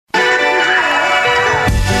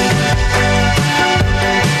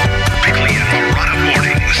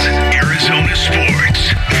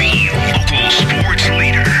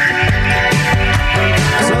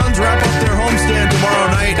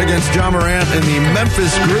and the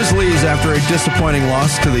Memphis Grizzlies after a disappointing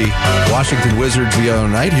loss to the Washington Wizards the other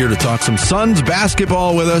night. Here to talk some Suns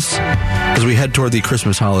basketball with us as we head toward the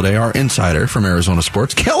Christmas holiday. Our insider from Arizona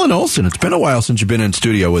Sports, Kellan Olson. It's been a while since you've been in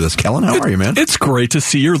studio with us. Kellan, how are you, man? It's great to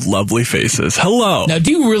see your lovely faces. Hello. Now,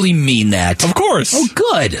 do you really mean that? Of course. Oh,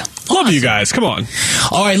 good. Love you guys. Come on.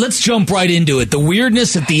 All right, let's jump right into it. The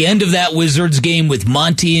weirdness at the end of that Wizards game with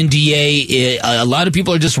Monty and DA, a lot of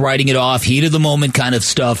people are just writing it off, heat of the moment kind of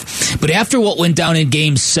stuff. But after what went down in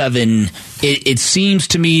Game 7, it seems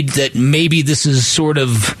to me that maybe this is sort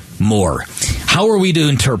of more. How are we to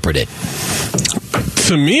interpret it?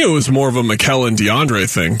 To me, it was more of a Mikel and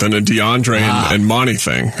DeAndre thing than a DeAndre and Monty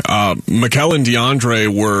thing. Mikel and DeAndre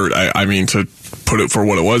were, to put it for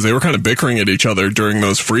what it was, they were kind of bickering at each other during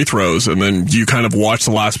those free throws, and then you kind of watch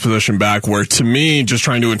the last possession back where, to me, just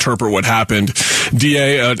trying to interpret what happened,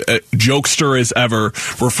 DA, a jokester as ever,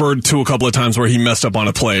 referred to a couple of times where he messed up on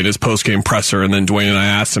a play in his post-game presser, and then Dwayne and I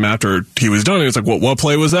asked him after he was done, he was like, what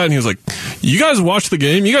play was that? And he was like, you guys watched the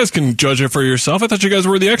game, you guys can judge it for yourself, I thought you guys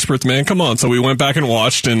were the experts, man, come on. So we went back and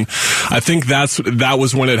watched, and I think that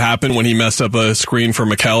was when it happened, when he messed up a screen for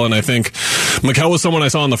Mikel, and I think Mikel was someone I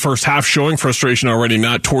saw in the first half showing frustration already,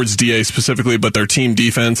 not towards DA specifically, but their team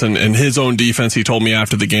defense and his own defense. He told me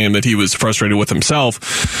after the game that he was frustrated with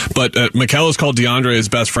himself. But Mikel has called DeAndre his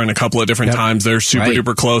best friend a couple of different times. They're super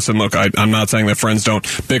duper close. And look, I'm not saying that friends don't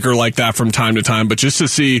bicker like that from time to time, but just to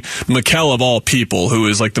see Mikel, of all people, who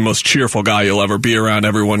is like the most cheerful guy you'll ever be around,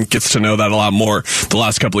 everyone gets to know that a lot more the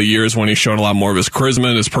last couple of years when he's shown a lot more of his charisma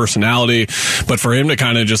and his personality. But for him to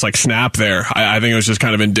kind of just like snap there, I think it was just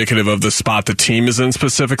kind of indicative of the spot the team is in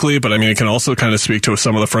specifically. But I mean, it can also kind of speak to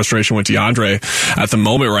some of the frustration with DeAndre at the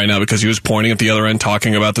moment right now, because he was pointing at the other end,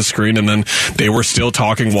 talking about the screen, and then they were still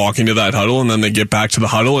talking, walking to that huddle, and then they get back to the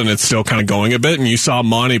huddle, and it's still kind of going a bit, and you saw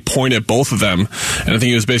Monty point at both of them, and I think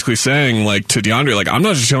he was basically saying, like, to DeAndre, like, I'm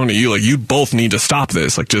not just showing at you, like, you both need to stop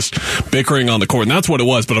this, like, just bickering on the court, and that's what it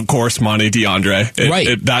was. But of course, Monty, DeAndre,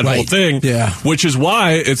 that whole thing, which is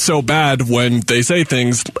why it's so bad when they say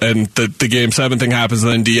things, and the Game 7 thing happens,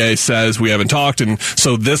 and then DA says we haven't talked, and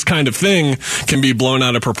so this kind of thing can be blown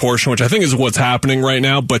out of proportion, which I think is what's happening right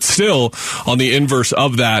now. But still, on the inverse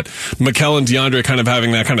of that, Mikel and DeAndre kind of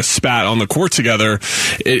having that kind of spat on the court together,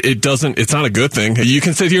 it's not a good thing. You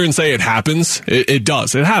can sit here and say it happens. It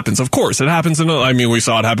does. It happens. Of course, it happens. We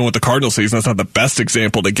saw it happen with the Cardinal season. That's not the best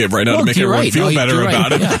example to give right now to make everyone feel better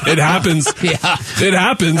about it. It happens. It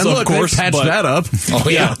happens, and look, of course. Patch that up. Oh,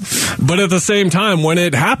 yeah. But at the same time, when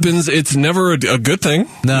it happens, it's never a good thing.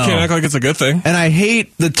 No. You can't act like it's a good thing. And I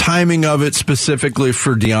hate the timing of it specifically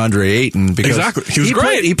for DeAndre Ayton, because he was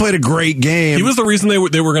great. He played a great game. He was the reason they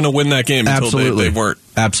were going to win that game until they weren't.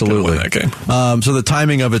 Absolutely. Win that game. So the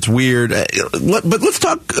timing of it's weird. But let's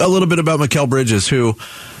talk a little bit about Mikal Bridges, who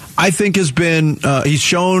I think has been he's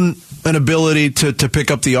shown an ability to pick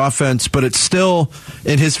up the offense, but it's still,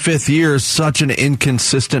 in his fifth year, such an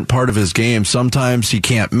inconsistent part of his game. Sometimes he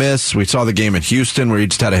can't miss. We saw the game in Houston where he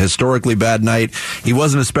just had a historically bad night. He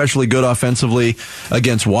wasn't especially good offensively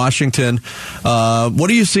against Washington. What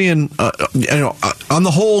are you seeing on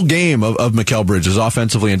the whole game of Mikal Bridges,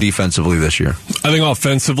 offensively and defensively this year? I think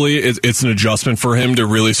offensively, it's an adjustment for him to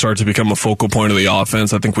really start to become a focal point of the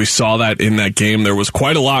offense. I think we saw that in that game. There was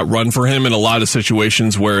quite a lot run for him in a lot of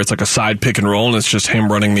situations where it's like a side pick and roll, and it's just him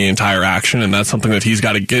running the entire action, and that's something that he's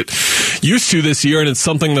got to get used to this year, and it's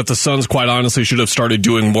something that the Suns quite honestly should have started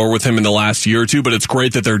doing more with him in the last year or two, but it's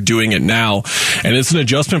great that they're doing it now, and it's an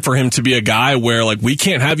adjustment for him to be a guy where, like, we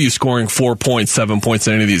can't have you scoring 4 points, 7 points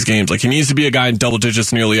in any of these games. Like, he needs to be a guy in double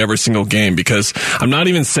digits nearly every single game, because I'm not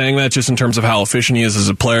even saying that just in terms of how efficient he is as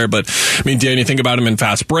a player, but, I mean, Dan, you think about him in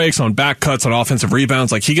fast breaks, on back cuts, on offensive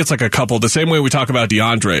rebounds, like, he gets like a couple, the same way we talk about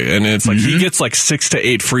DeAndre, and it's like, he gets like 6 to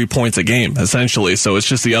 8 free points a game, essentially. So it's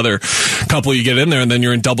just the other couple you get in there, and then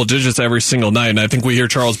you're in double digits every single night. And I think we hear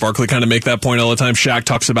Charles Barkley kind of make that point all the time. Shaq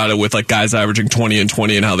talks about it with like guys averaging 20 and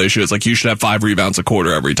 20 and how they should. It's like you should have 5 rebounds a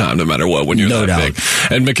quarter every time, no matter what, when you're that big.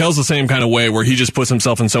 And Mikel's the same kind of way, where he just puts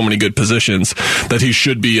himself in so many good positions that he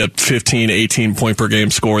should be a 15, 18 point per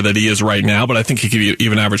game scorer that he is right now. But I think he could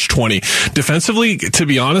even average 20. Defensively, to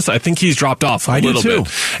be honest, I think he's dropped off a little bit.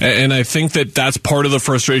 And I think that that's part of the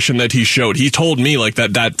frustration that he showed. He told me like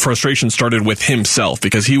that frustration started with himself,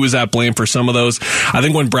 because he was at blame for some of those. I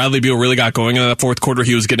think when Bradley Beal really got going in that fourth quarter,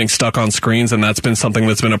 he was getting stuck on screens, and that's been something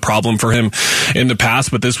that's been a problem for him in the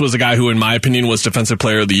past. But this was a guy who, in my opinion, was Defensive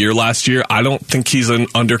Player of the Year last year. I don't think he's an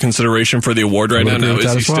under consideration for the award right now. Now,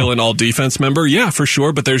 is he still an all-defense member? Yeah, for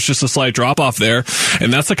sure, but there's just a slight drop-off there,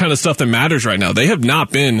 and that's the kind of stuff that matters right now. They have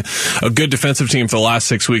not been a good defensive team for the last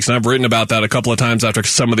 6 weeks, and I've written about that a couple of times after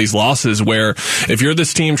some of these losses, where if you're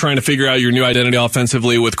this team trying to figure out your new identity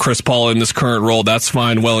offensively with Chris Paul in this current role, that's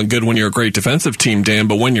fine, well and good when you're a great defensive team, Dan,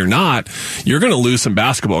 but when you're not, you're going to lose some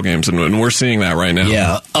basketball games, and we're seeing that right now.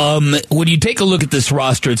 Yeah. When you take a look at this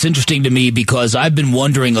roster, it's interesting to me because I've been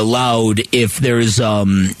wondering aloud if there's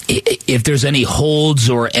any holds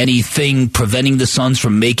or anything preventing the Suns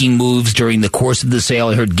from making moves during the course of the sale.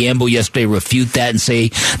 I heard Gamble yesterday refute that and say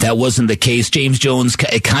that wasn't the case. James Jones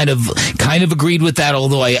kind of agreed with that,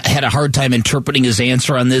 although I had a hard time interpreting his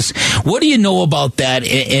answer on this. What do you know about that,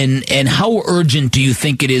 and how urgent do you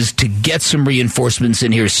think it is to get some reinforcements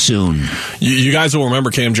in here soon? You guys will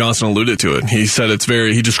remember Cam Johnson alluded to it. He said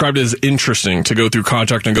he described it as interesting to go through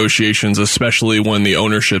contract negotiations, especially when the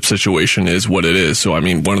ownership situation is what it is. So, I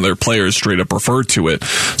mean, one of their players straight up referred to it.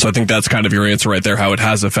 So I think that's kind of your answer right there, how it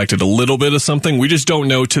has affected a little bit of something. We just don't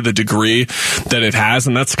know to the degree that it has,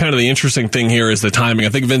 and that's kind of the interesting thing here is the timing. I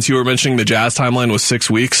think, Vince, you were mentioning the Jazz timeline was 6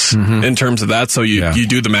 weeks in terms of that, so you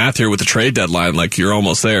do the math here with the trade deadline, like you're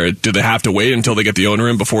almost there. Do they have to wait until they get the owner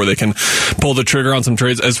in before they can pull the trigger on some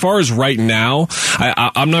trades? As far as right now,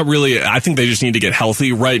 I'm not really, I think they just need to get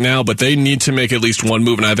healthy right now, but they need to make at least one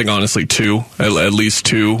move, and I think honestly at least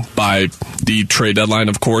two by the trade deadline,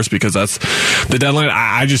 of course, because that's the deadline.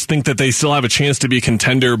 I just think that they still have a chance to be a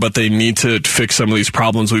contender, but they need to fix some of these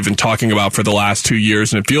problems we've been talking about for the last 2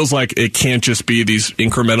 years, and it feels like it can't just be these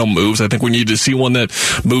incremental moves. I think we need to see one that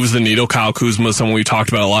moves the needle. Kyle Kuzma, someone we talked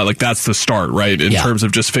about a lot, like that's the start, right, in terms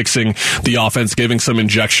of just fixing the offense, giving some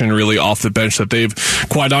injection really off the bench that they've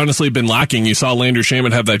quite honestly been lacking. You saw Landry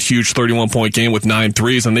Shamet have that huge 31-point game with 9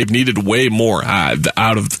 threes, and they've needed way more out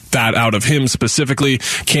of him specifically.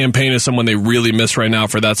 Cam Payne is someone they really miss right now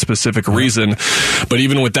for that specific reason. But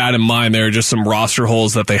even with that in mind, there are just some roster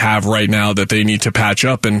holes that they have right now that they need to patch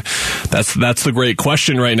up, and that's the great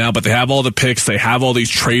question right now. But they have all the picks, they have all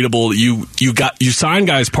these tradable. You sign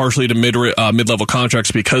guys partially to mid-level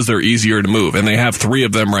contracts because they're easier to move, and they have 3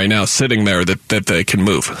 of them right now sitting there that they can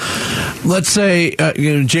move. Let's say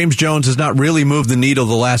James Jones has not really moved the needle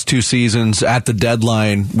the last 2 seasons at the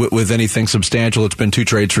deadline with anything substantial. It's been 2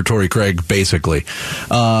 trades for Torrey Craig, basically.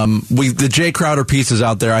 The Jay Crowder pieces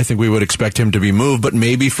out there, I think we would expect him to be moved, but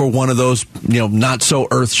maybe for one of those not so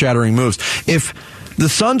earth-shattering moves. If the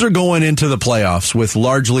Suns are going into the playoffs with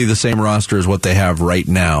largely the same roster as what they have right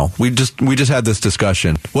now, we just had this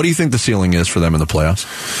discussion. What do you think the ceiling is for them in the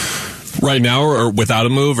playoffs? Right now, or without a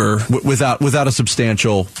move, or without a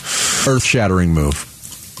substantial, earth-shattering move?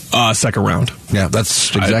 Second round. Yeah,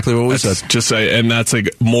 that's exactly what we said. And that's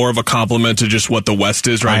more of a compliment to just what the West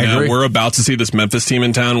is right now. We're about to see this Memphis team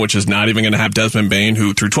in town, which is not even going to have Desmond Bane,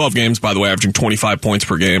 who through 12 games, by the way, averaging 25 points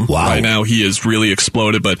per game. Wow. Right now, he has really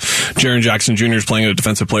exploded, but Jaren Jackson Jr. is playing at a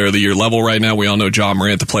Defensive Player of the Year level right now. We all know Ja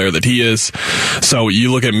Morant, the player that he is. So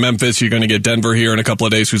you look at Memphis, you're going to get Denver here in a couple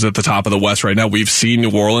of days, who's at the top of the West right now. We've seen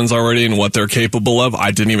New Orleans already and what they're capable of.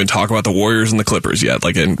 I didn't even talk about the Warriors and the Clippers yet.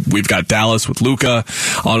 And we've got Dallas with Luka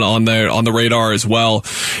on the radar as well.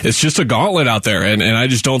 It's just a gauntlet out there, and I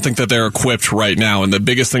just don't think that they're equipped right now. And the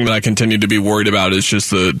biggest thing that I continue to be worried about is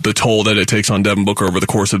just the toll that it takes on Devin Booker over the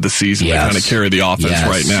course of the season to kind of carry the offense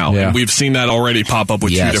right now. Yeah. And we've seen that already pop up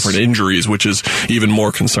with 2 different injuries, which is even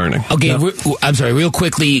more concerning. Okay, I'm sorry, real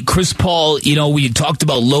quickly, Chris Paul, we talked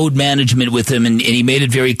about load management with him, and he made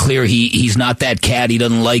it very clear he's not that cat, he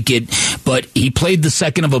doesn't like it, but he played the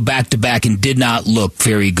second of a back-to-back and did not look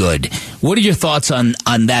very good. What are your thoughts on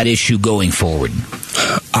that issue going forward?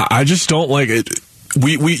 I just don't like it.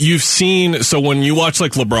 You've seen, so when you watch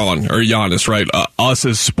like LeBron or Giannis, right? Us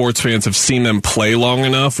as sports fans have seen them play long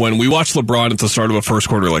enough. When we watch LeBron at the start of a first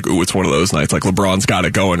quarter, like, ooh, it's one of those nights. Like, LeBron's got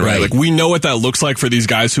it going, right? Like, we know what that looks like for these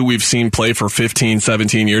guys who we've seen play for 15,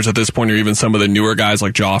 17 years at this point, or even some of the newer guys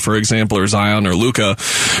like Ja, for example, or Zion or Luka.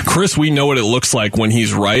 Chris, we know what it looks like when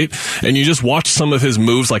he's right. And you just watch some of his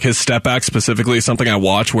moves, like his step back specifically, is something I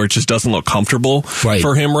watch where it just doesn't look comfortable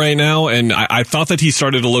for him right now. And I thought that he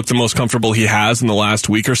started to look the most comfortable he has in the last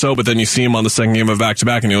week or so, but then you see him on the second game of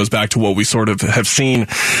back-to-back, and it was back to what we sort of have seen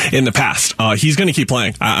in the past. He's going to keep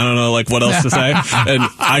playing. I don't know what else to say. And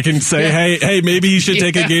I can say, hey, maybe he should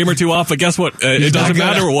take a game or 2 off, but guess what? It doesn't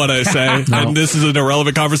matter what I say. No. And this is an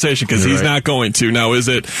irrelevant conversation because he's not going to. Now, is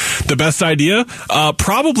it the best idea?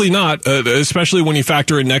 Probably not, especially when you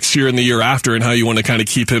factor in next year and the year after and how you want to kind of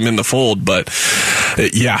keep him in the fold. But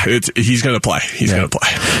he's going to play. He's going to play.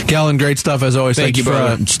 Kellan, great stuff as always. Thank you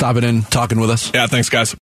for stopping in, talking with us. Yeah, thanks, guys.